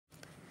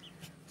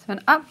So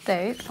an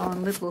update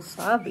on little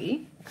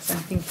Sabi, because I'm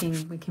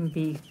thinking we can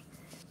be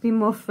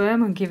more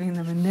firm on giving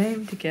them a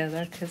name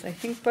together, because I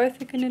think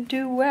both are going to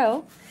do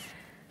well.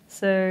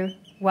 So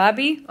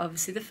Wabi,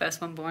 obviously the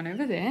first one born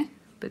over there,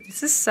 but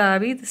this is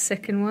Sabi, the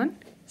second one.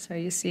 So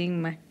you're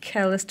seeing my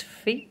calloused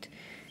feet.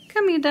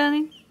 Come here,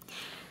 darling.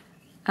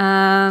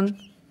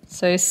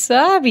 So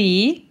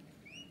Sabi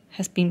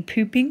has been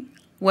pooping.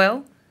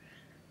 Well,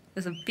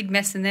 there's a big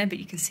mess in there, but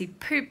you can see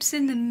poops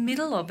in the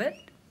middle of it.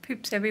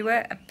 Poops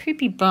everywhere. A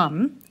poopy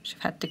bum, which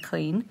I've had to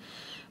clean.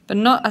 But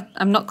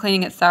I'm not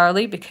cleaning it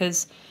thoroughly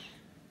because...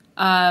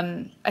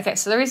 okay,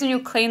 so the reason you'll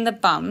clean the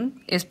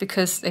bum is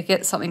because they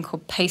get something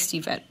called pasty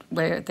vent,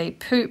 where they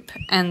poop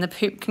and the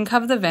poop can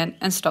cover the vent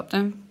and stop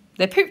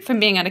their poop from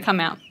being able to come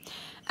out.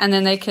 And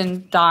then they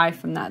can die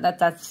from that.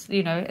 That's,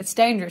 you know, it's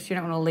dangerous. You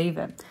don't want to leave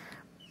it.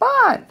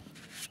 But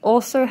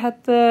also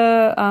had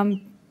the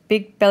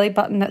big belly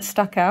button that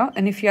stuck out.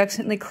 And if you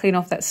accidentally clean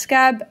off that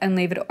scab and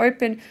leave it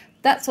open,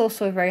 that's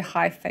also a very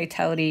high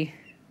fatality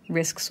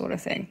risk sort of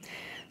thing.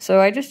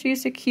 So I just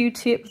used a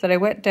Q-tip that I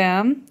wet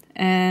down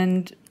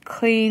and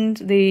cleaned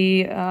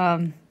the,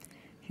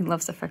 he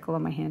loves the freckle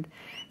on my hand,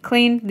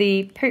 cleaned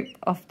the poop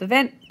off the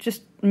vent,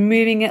 just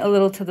moving it a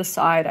little to the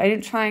side. I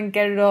didn't try and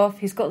get it off.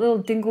 He's got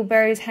little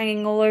dingleberries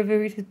hanging all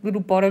over his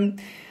little bottom,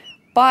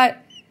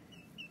 but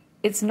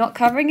it's not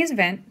covering his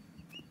vent.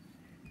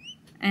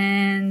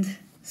 And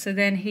so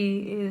then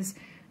he is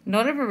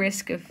not at a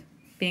risk of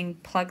being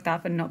plugged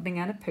up and not being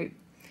able to poop.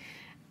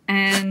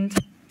 And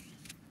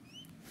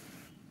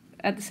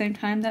at the same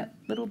time, that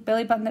little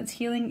belly button that's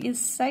healing is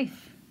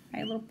safe.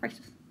 Hey, little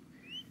precious.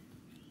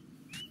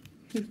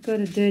 You've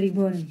got a dirty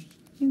bottom.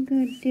 You've got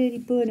a dirty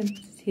bottom.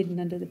 It's hidden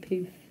under the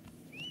poof.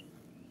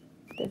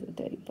 There's a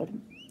dirty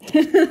bottom.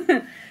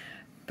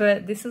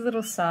 But this is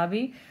little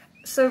Sabi.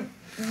 So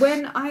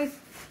when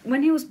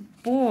he was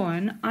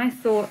born, I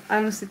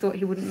honestly thought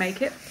he wouldn't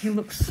make it. He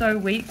looked so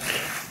weak.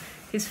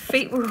 His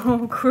feet were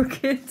all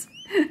crooked.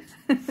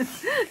 Yep.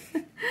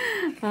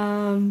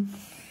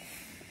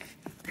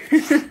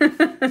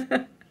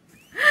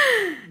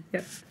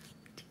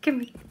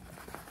 Come here.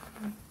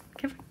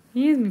 Come here.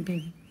 Here's me,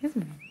 baby. Here's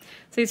me.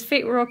 So his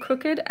feet were all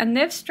crooked and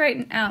they've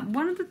straightened out.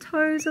 One of the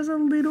toes is a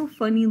little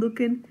funny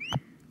looking,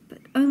 but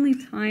only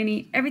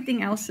tiny.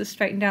 Everything else is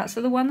straightened out.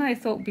 So the one that I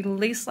thought would be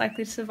least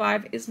likely to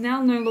survive is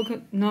now no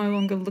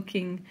longer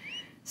looking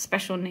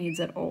special needs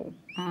at all.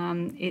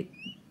 It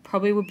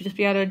probably would just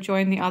be able to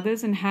join the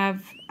others and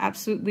have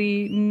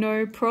absolutely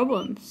no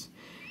problems.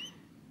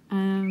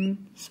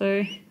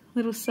 So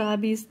little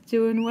Sabi's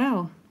doing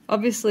well.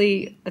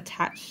 Obviously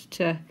attached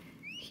to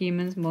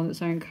humans more than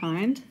its own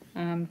kind,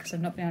 because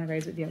I've not been able to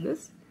raise it the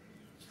others.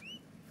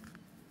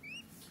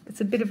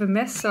 It's a bit of a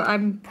mess, so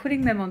I'm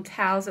putting them on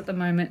towels at the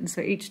moment, and so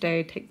each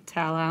day I take the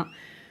towel out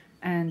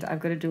and I've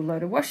got to do a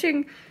load of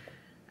washing,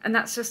 and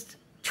that's just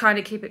trying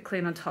to keep it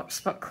clean on top,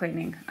 spot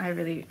cleaning.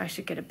 I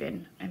should get a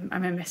bin.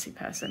 I'm a messy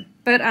person.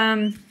 But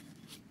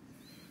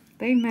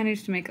they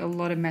managed to make a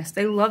lot of mess.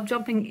 They love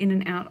jumping in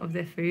and out of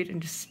their food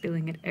and just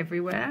spilling it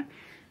everywhere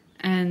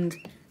and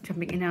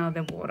jumping in and out of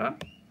their water.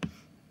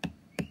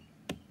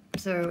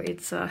 So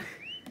it's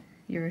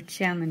you're a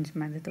challenge,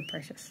 my little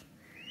precious.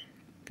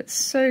 But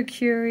so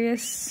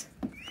curious.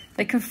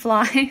 They can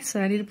fly,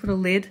 so I need to put a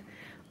lid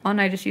on.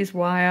 I just use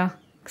wire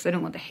because I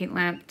don't want the heat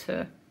lamp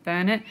to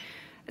burn it.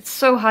 It's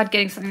so hard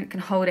getting something that can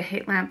hold a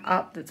heat lamp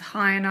up that's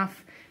high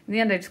enough. In the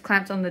end, I just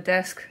clamped on the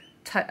desk,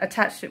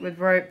 attached it with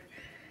rope,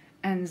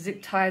 and zip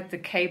tied the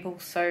cable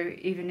so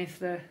even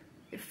if it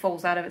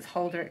falls out of its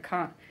holder, it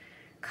can't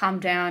come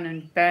down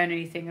and burn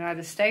anything. It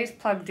either stays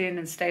plugged in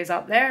and stays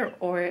up there,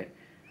 or it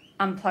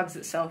unplugs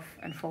itself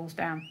and falls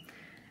down.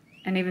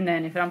 And even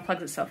then, if it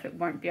unplugs itself, it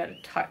won't be able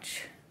to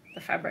touch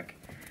the fabric.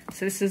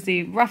 So this is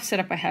the rough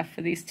setup I have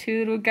for these two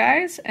little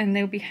guys, and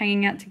they'll be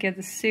hanging out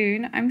together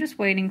soon. I'm just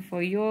waiting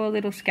for your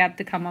little scab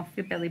to come off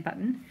your belly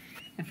button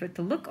and for it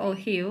to look all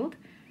healed,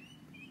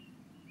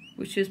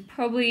 which is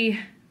probably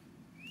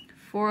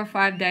 4 or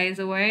 5 days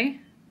away,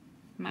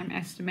 I'm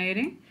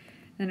estimating.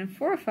 And in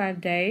 4 or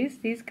 5 days,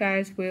 these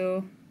guys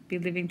will be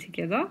living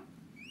together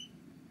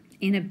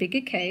in a bigger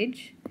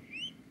cage,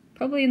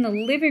 probably in the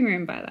living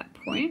room by that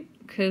point,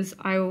 because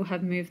I will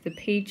have moved the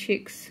pea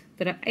chicks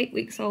that are 8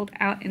 weeks old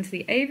out into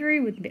the aviary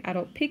with the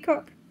adult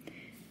peacock.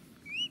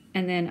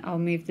 And then I'll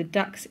move the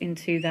ducks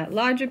into that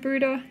larger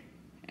brooder.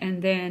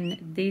 And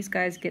then these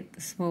guys get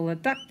the smaller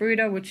duck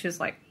brooder, which is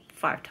like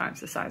 5 times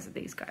the size of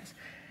these guys.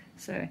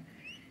 So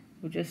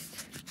we'll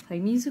just play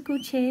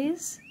musical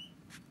chairs.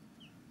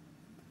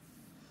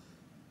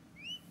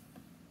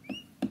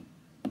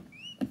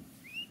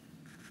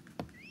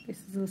 This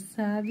is little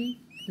Sabi.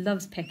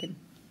 Loves pecking.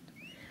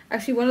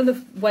 Actually, one of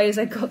the ways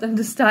I got them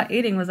to start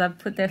eating was I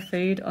put their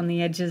food on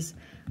the edges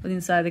with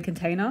inside the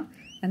container,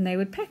 and they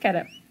would peck at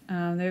it.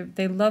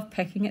 They love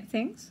pecking at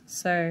things.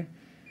 So,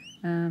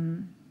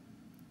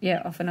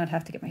 yeah, often I'd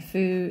have to get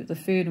the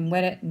food and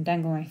wet it and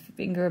dangle my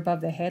finger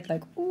above their head,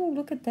 like, oh,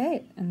 look at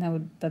that,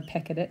 and they'd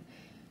peck at it.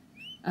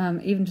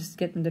 Even just to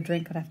get them to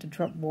drink, I'd have to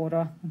drop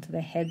water onto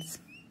their heads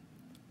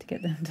to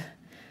get them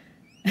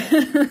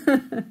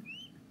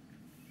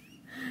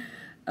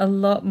A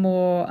lot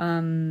more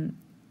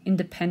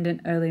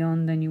independent early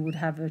on than you would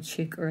have a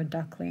chick or a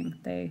duckling.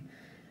 They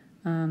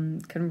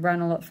can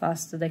run a lot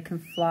faster. They can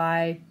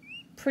fly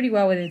pretty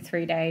well within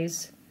 3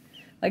 days.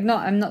 Like,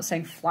 I'm not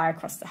saying fly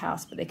across the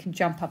house, but they can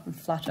jump up and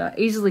flutter.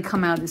 Easily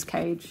come out of this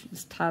cage,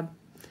 this tub.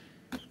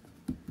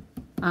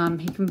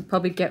 He can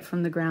probably get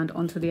from the ground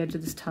onto the edge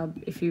of this tub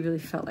if you really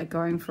felt like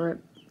going for it,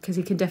 because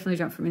he can definitely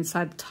jump from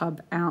inside the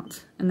tub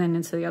out and then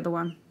into the other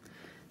one.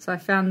 So I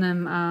found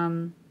them,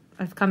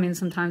 I've come in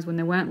sometimes when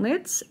there weren't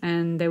lids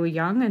and they were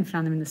young and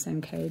found them in the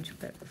same cage,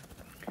 but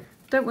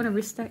don't want to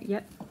risk that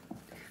yet.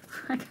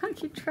 I can't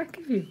keep track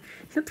of you.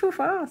 You're too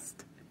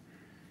fast.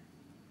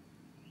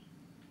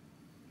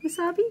 Hey,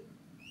 Sabi?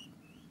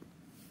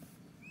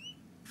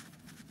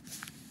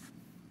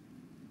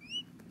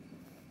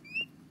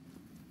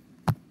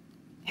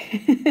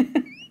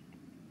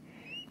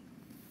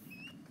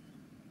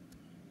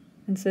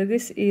 And so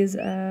this is,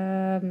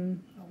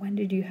 when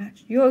did you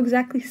hatch? You're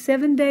exactly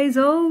 7 days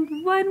old,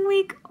 1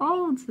 week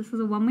old. So this is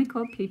a 1 week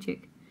old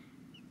peachick.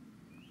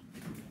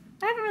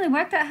 I haven't really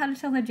worked out how to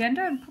tell their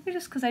gender, and probably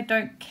just because I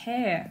don't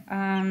care.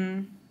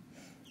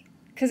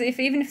 Because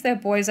even if they're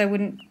boys, I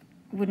wouldn't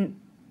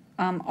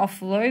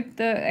offload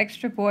the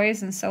extra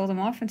boys and sell them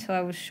off until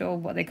I was sure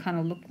what they kind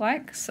of look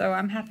like. So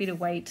I'm happy to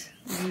wait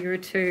a year or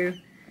two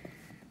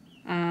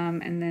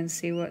and then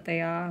see what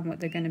they are and what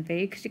they're going to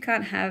be. Because you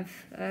can't have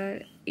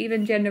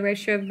even gender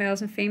ratio of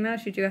males and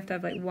females. You do have to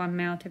have like 1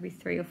 male to every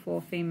 3 or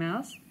 4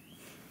 females.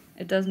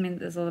 It does mean that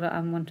there's a lot of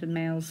unwanted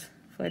males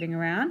floating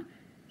around,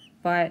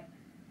 but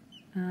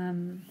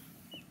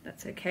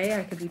that's okay.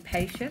 I could be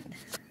patient.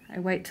 I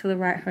wait till the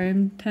right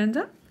home turns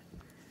up.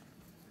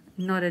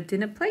 Not a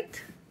dinner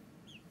plate.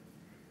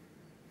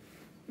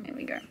 There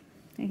we go.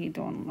 There you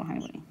dawn on the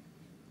highway.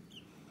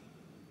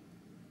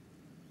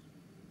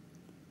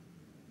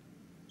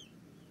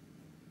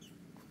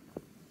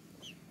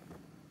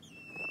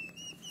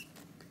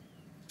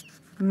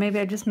 Maybe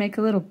I just make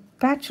a little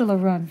bachelor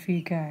run for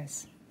you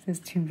guys. There's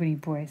too many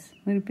boys.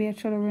 Little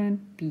bachelor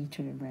run,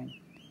 bachelor run.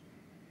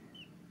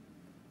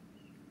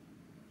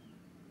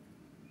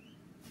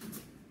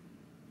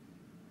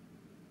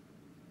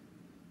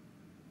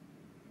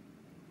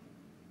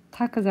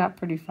 Tucker's out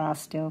pretty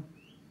fast still.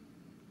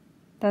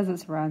 Does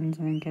its runs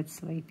and then gets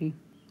sleepy.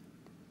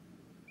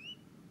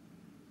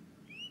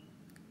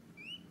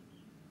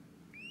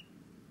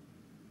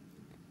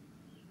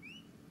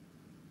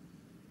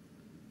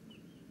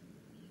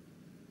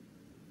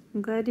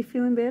 I'm glad you're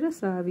feeling better,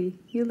 Sabi.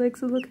 Your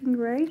legs are looking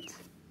great.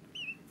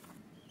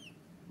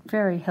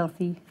 Very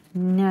healthy,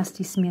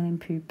 nasty smelling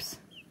poops.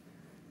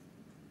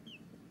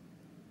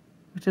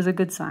 Which is a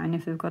good sign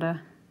if they've got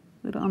a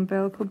little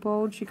umbilical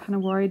bulge. You're kind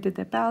of worried, did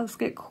their bowels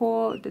get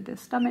caught? Did their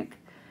stomach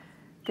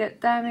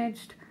get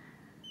damaged?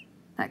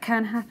 That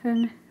can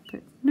happen,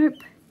 but nope.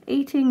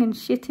 Eating and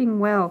shitting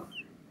well.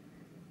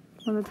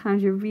 One of the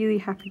times you're really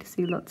happy to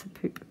see lots of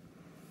poop.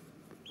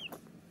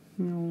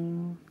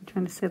 No,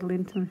 trying to settle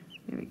into.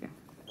 There we go.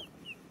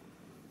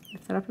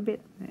 Lift that up a bit.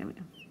 There we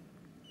go.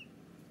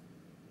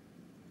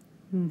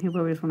 He'll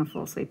probably just want to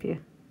fall asleep here.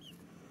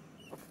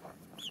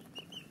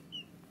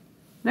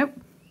 Nope.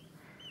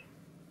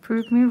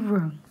 Prove me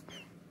wrong.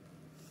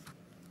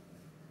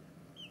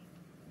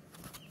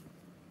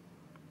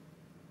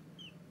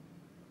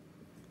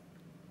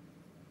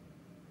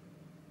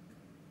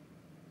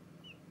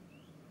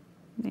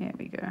 There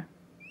we go.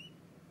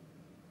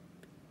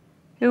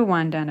 He'll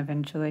wind down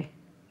eventually.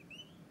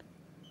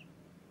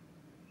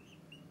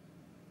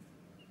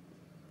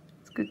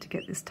 It's good to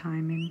get this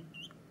time in.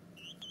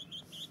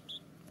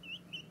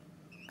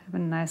 Have a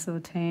nice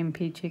little tame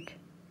peachick.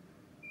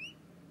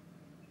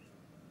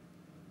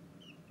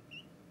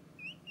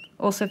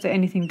 Also, if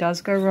anything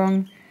does go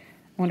wrong,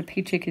 I want a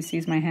peachick who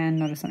sees my hand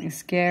not as something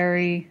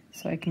scary,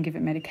 so I can give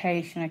it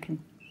medication. I can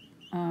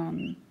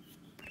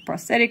put a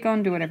prosthetic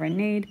on, do whatever I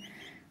need,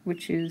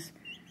 which is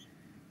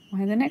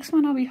why the next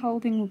one I'll be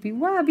holding will be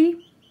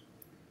Wabi,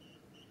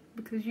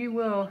 because you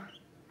will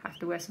have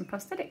to wear some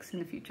prosthetics in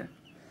the future.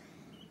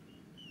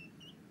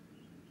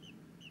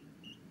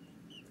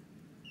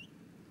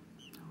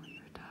 Oh,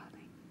 you're a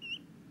darling.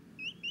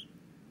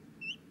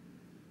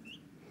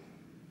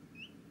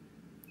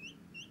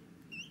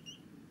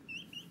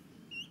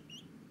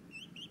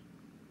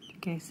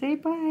 Okay, say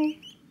bye. You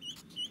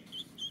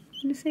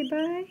want to say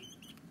bye?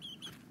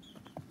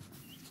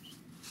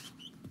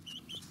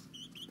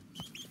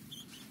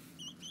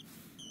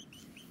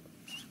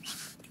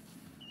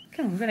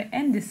 Come on, we've got to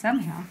end this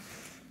somehow.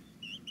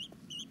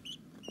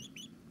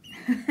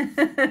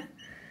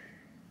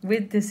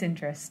 With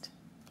disinterest.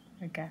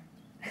 Okay.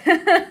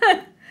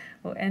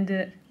 We'll end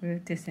it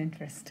with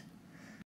disinterest.